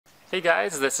Hey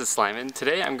guys, this is Slyman.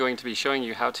 Today I'm going to be showing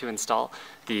you how to install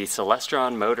the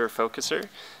Celestron Motor Focuser,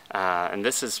 and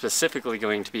this is specifically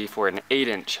going to be for an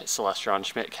 8-inch Celestron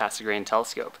Schmidt-Cassegrain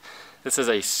Telescope. This is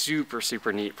a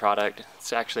super neat product.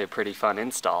 It's actually a pretty fun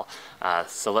install,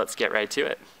 so let's get right to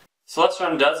it.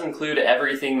 Celestron does include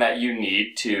everything that you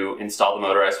need to install the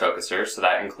motorized focuser, so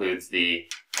that includes the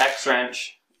hex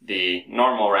wrench, the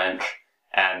normal wrench,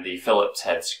 and the Phillips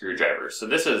head screwdriver. So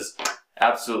this is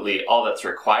absolutely all that's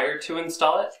required to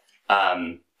install it.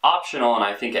 Optional, and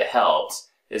I think it helps,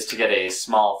 is to get a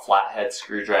small flathead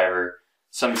screwdriver,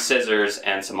 some scissors,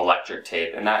 and some electric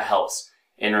tape, and that helps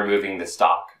in removing the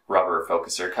stock rubber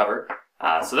focuser cover.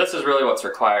 So this is really what's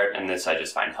required, and this I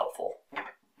just find helpful.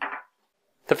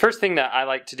 The first thing that I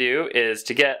like to do is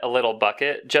to get a little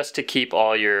bucket just to keep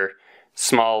all your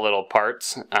small little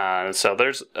parts. So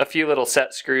there's a few little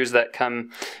set screws that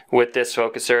come with this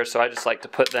focuser, so I just like to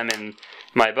put them in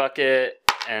my bucket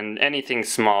and anything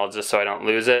small just so I don't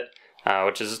lose it,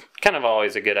 which is kind of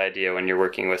always a good idea when you're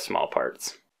working with small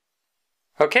parts.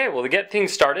 Okay, well, to get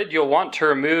things started, you'll want to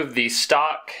remove the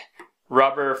stock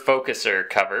rubber focuser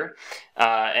cover,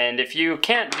 and if you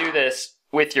can't do this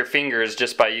with your fingers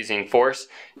just by using force,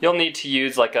 you'll need to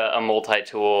use like a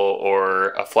multi-tool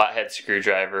or a flathead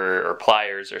screwdriver or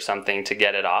pliers or something to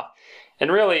get it off. And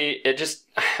really,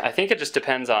 I think it just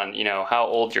depends on, how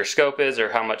old your scope is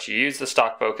or how much you use the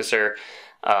stock focuser,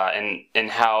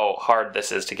 and how hard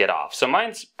this is to get off. So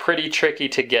mine's pretty tricky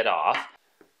to get off.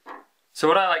 So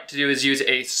what I like to do is use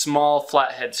a small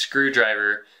flathead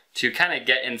screwdriver to kind of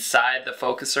get inside the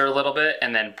focuser a little bit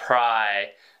and then pry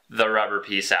the rubber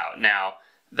piece out. Now,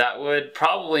 that would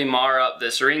probably mar up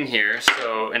this ring here,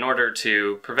 so in order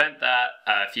to prevent that,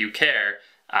 if you care,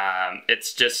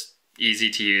 it's just easy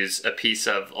to use a piece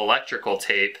of electrical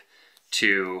tape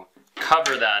to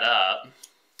cover that up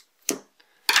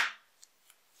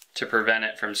to prevent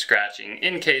it from scratching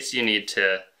in case you need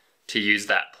to use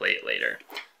that plate later.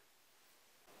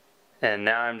 And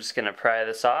now I'm just going to pry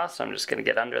this off, so I'm just going to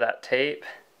get under that tape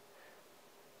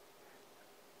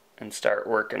and start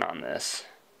working on this.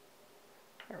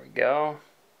 There we go.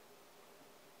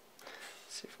 Let's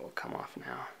see if it will come off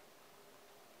now.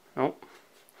 Nope.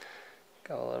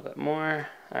 Go a little bit more.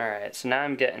 Alright, so now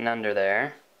I'm getting under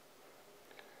there.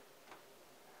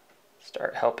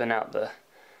 Start helping out the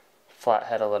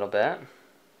flathead a little bit.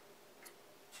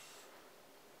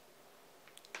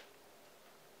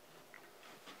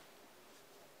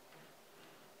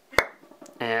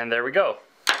 And there we go.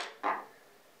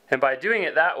 And by doing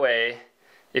it that way,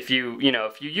 if you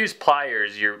use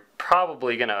pliers, you're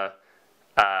probably gonna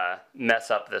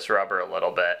mess up this rubber a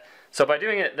little bit. So by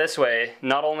doing it this way,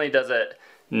 not only does it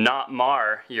not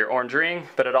mar your orange ring,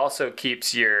 but it also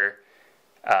keeps your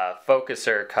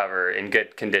focuser cover in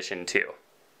good condition too.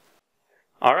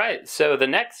 Alright, so the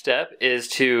next step is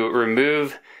to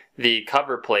remove the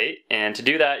cover plate, and to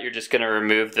do that you're just going to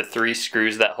remove the 3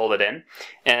 screws that hold it in.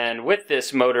 And with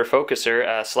this motor focuser,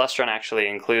 Celestron actually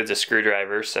includes a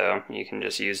screwdriver, so you can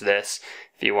just use this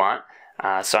if you want.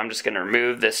 So I'm just going to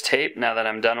remove this tape now that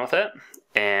I'm done with it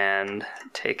and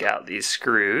take out these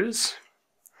screws.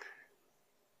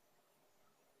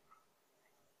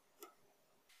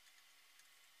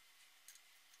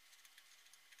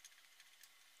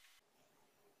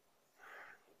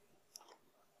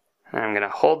 And I'm going to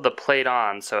hold the plate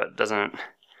on so it doesn't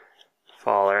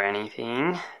fall or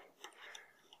anything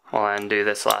while I undo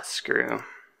this last screw.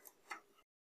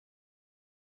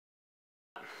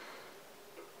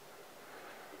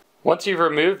 Once you've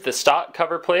removed the stock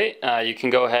cover plate, you can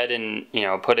go ahead and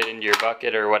put it into your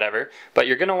bucket or whatever, but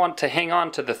you're going to want to hang on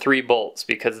to the 3 bolts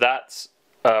because that's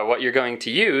what you're going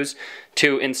to use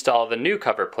to install the new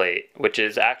cover plate, which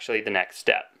is actually the next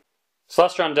step.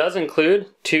 Celestron does include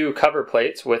 2 cover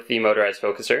plates with the motorized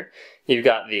focuser. You've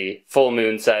got the full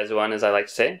moon size one, as I like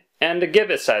to say, and a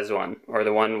gibbous size one, or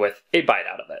the one with a bite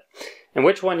out of it. And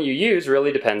which one you use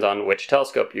really depends on which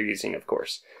telescope you're using, of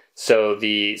course. So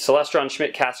the Celestron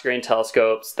Schmidt-Cassegrain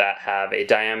telescopes that have a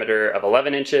diameter of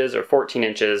 11 inches or 14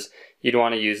 inches, you'd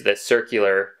want to use this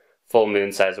circular full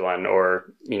moon size one,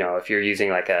 or if you're using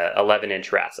like a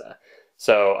 11-inch RASA.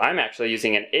 So I'm actually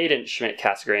using an 8-inch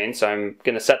Schmidt-Cassegrain, so I'm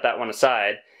going to set that one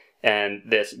aside, and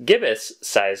this gibbous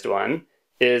sized one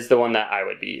is the one that I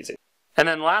would be using. And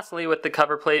then lastly, with the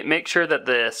cover plate, make sure that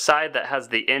the side that has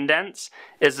the indents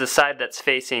is the side that's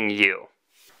facing you.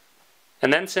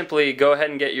 And then simply go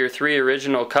ahead and get your 3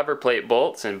 original cover plate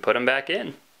bolts and put them back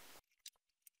in.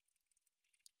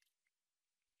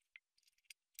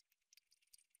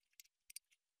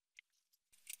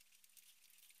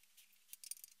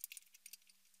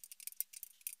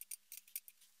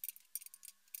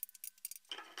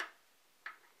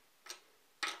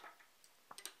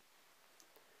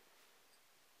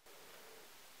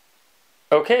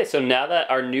 Okay, so now that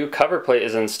our new cover plate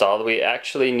is installed, we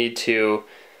actually need to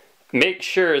make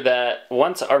sure that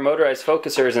once our motorized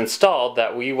focuser is installed,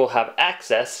 that we will have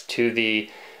access to the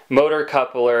motor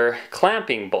coupler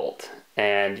clamping bolt.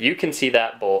 And you can see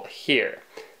that bolt here.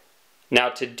 Now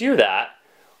to do that,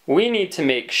 we need to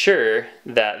make sure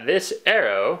that this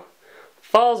arrow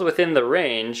falls within the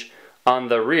range on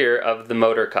the rear of the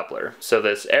motor coupler. So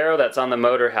this arrow that's on the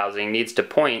motor housing needs to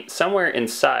point somewhere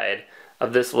inside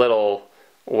of this little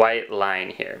white line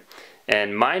here.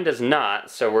 And mine does not,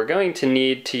 so we're going to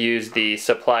need to use the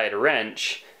supplied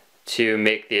wrench to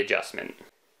make the adjustment.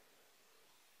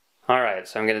 Alright,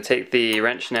 so I'm going to take the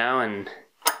wrench now and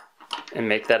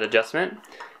make that adjustment.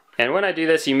 And when I do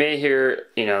this, you may hear,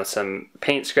 some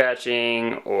paint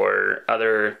scratching or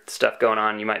other stuff going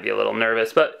on. You might be a little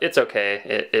nervous, but it's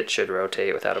okay. It should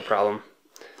rotate without a problem.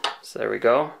 So there we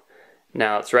go.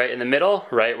 Now it's right in the middle,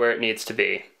 right where it needs to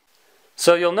be.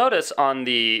 So you'll notice on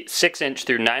the 6"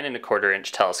 through 9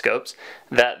 1/4" telescopes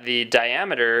that the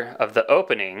diameter of the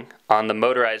opening on the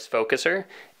motorized focuser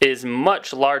is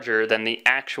much larger than the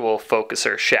actual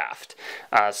focuser shaft.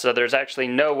 So there's actually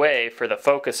no way for the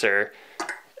focuser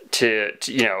to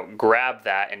grab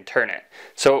that and turn it.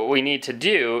 So what we need to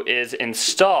do is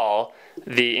install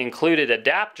the included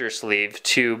adapter sleeve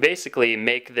to basically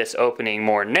make this opening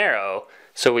more narrow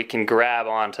so we can grab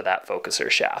onto that focuser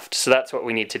shaft. So that's what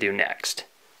we need to do next.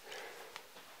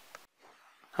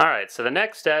 Alright, so the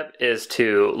next step is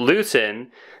to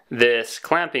loosen this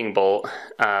clamping bolt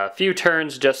a few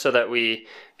turns just so that we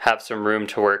have some room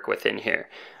to work with in here.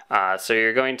 So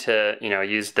you're going to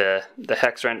use the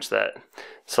hex wrench that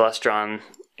Celestron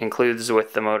includes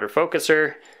with the motor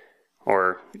focuser,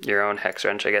 or your own hex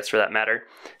wrench I guess for that matter,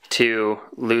 to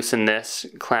loosen this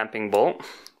clamping bolt.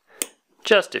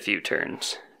 Just a few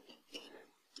turns.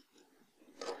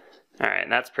 Alright,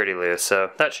 that's pretty loose,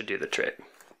 so that should do the trick.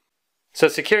 So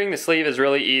securing the sleeve is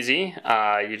really easy.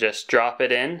 You just drop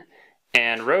it in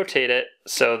and rotate it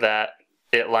so that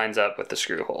it lines up with the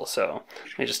screw hole. So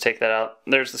let me just take that out.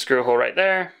 There's the screw hole right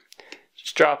there.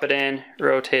 Just drop it in,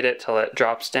 rotate it till it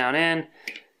drops down in.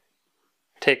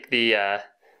 Take the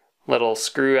little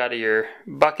screw out of your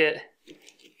bucket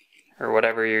or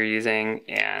whatever you're using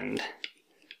and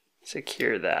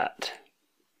secure that.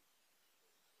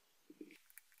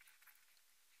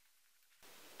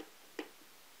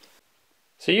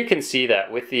 So you can see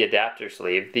that with the adapter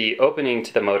sleeve, the opening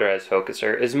to the motorized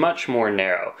focuser is much more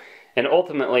narrow, and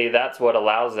ultimately that's what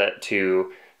allows it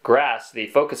to grasp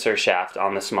the focuser shaft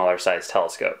on the smaller size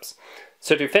telescopes.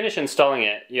 So to finish installing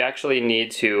it, you actually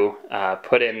need to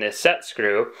put in this set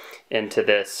screw into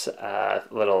this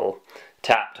little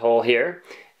tapped hole here,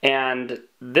 and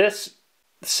this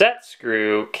set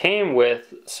screw came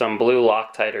with some blue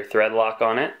Loctite or thread lock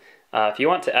on it. If you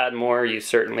want to add more, you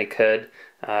certainly could.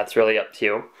 It's really up to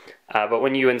you. But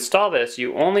when you install this,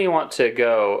 you only want to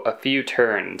go a few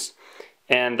turns.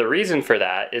 And the reason for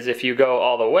that is if you go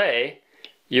all the way,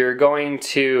 you're going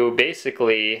to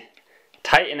basically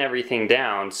tighten everything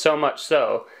down so much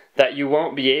so that you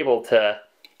won't be able to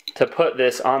put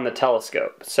this on the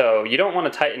telescope. So you don't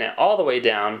want to tighten it all the way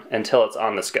down until it's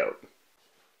on the scope.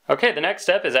 Okay, the next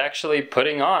step is actually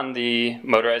putting on the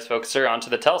motorized focuser onto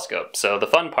the telescope, so the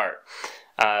fun part.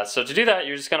 So to do that,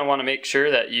 you're just going to want to make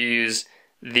sure that you use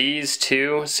these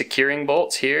two securing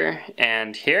bolts here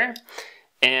and here.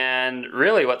 And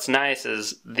really what's nice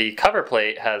is the cover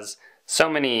plate has so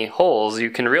many holes, you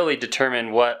can really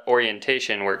determine what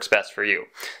orientation works best for you.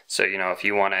 So if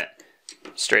you want it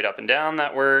straight up and down,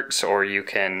 that works, or you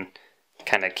can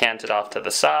kind of cant it off to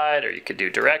the side, or you could do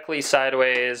directly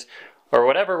sideways, or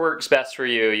whatever works best for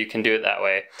you, you can do it that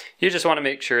way. You just want to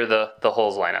make sure the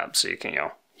holes line up, so you can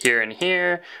here and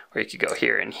here, or you could go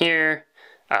here and here,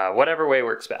 whatever way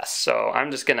works best. So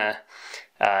I'm just gonna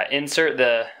insert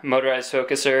the motorized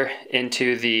focuser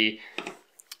into the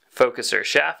focuser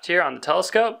shaft here on the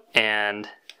telescope and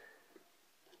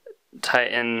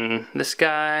tighten this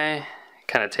guy,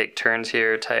 kind of take turns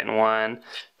here, tighten one,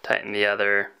 tighten the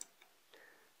other,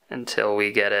 until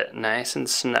we get it nice and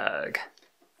snug.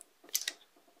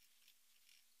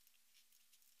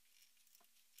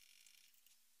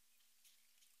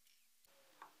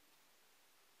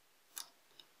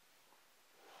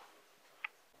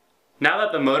 Now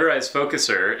that the motorized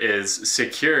focuser is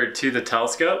secured to the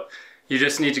telescope, you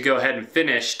just need to go ahead and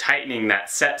finish tightening that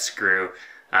set screw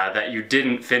that you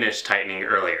didn't finish tightening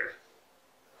earlier.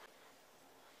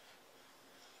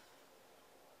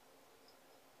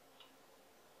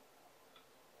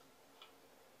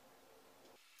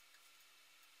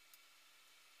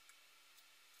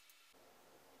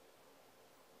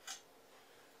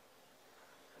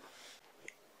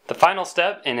 The final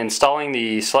step in installing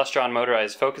the Celestron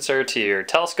motorized focuser to your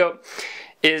telescope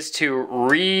is to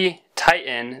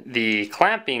re-tighten the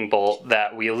clamping bolt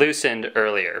that we loosened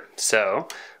earlier. So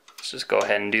let's just go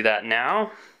ahead and do that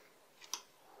now.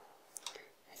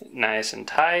 Nice and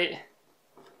tight.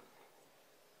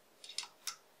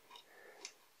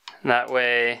 That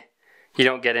way you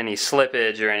don't get any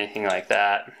slippage or anything like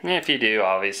that. And if you do,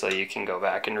 obviously you can go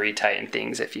back and re-tighten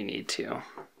things if you need to.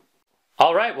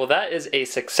 Alright, well that is a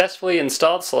successfully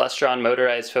installed Celestron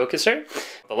motorized focuser.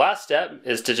 The last step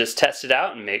is to just test it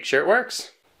out and make sure it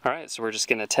works. Alright, so we're just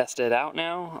going to test it out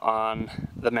now on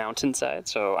the mountainside.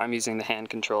 So I'm using the hand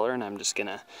controller and I'm just going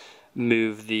to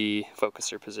move the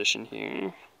focuser position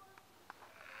here.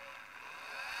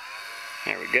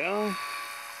 There we go.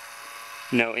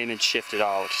 No image shift at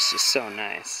all, which is just so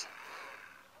nice.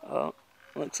 Oh,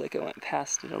 looks like I went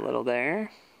past it a little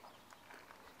there.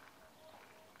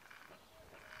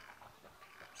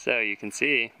 So you can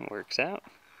see, it works out.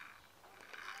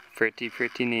 Pretty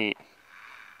neat.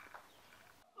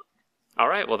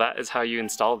 Alright, well that is how you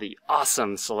install the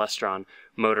awesome Celestron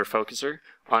motor focuser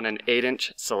on an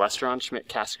 8-inch Celestron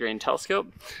Schmidt-Cassegrain Telescope.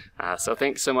 So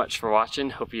thanks so much for watching,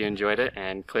 hope you enjoyed it,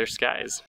 and clear skies.